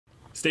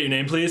State your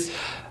name, please.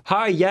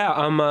 Hi, yeah,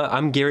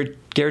 I'm Garrett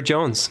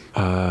Joanes.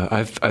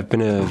 I've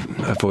been a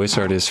voice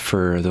artist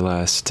for the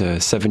last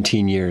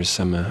 17 years.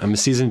 I'm a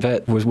seasoned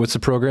vet. What's the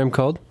program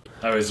called?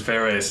 Highways and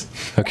Fairways.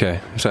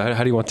 Okay, so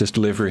how do you want this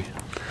delivery?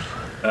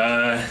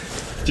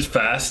 Just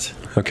fast.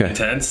 Okay.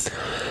 Intense.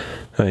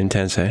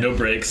 Intense, eh? No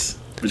breaks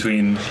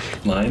between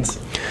lines.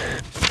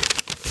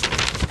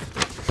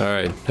 All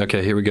right.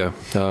 Okay, here we go.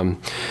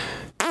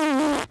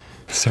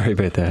 Sorry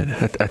about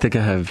that. I think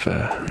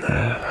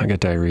I got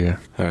diarrhea.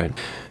 All right.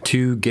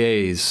 Two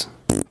gays.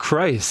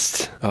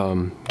 Christ.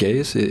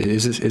 Gays?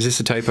 Is this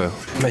a typo?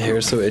 My hair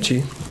is so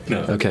itchy.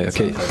 No. Okay.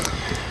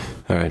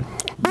 All right.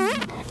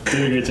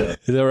 Doing a great job.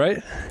 Is that all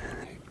right?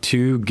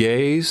 Two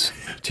gays,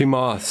 two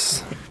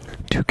moths.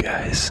 Two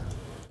guys,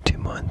 2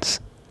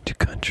 months, 2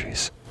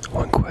 countries,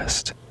 1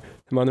 quest.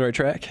 Am I on the right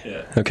track?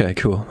 Yeah. Okay,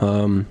 cool.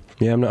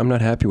 Yeah, I'm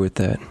not happy with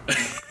that.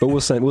 But we'll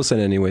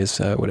send anyways,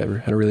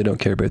 whatever. I really don't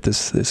care about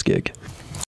this gig.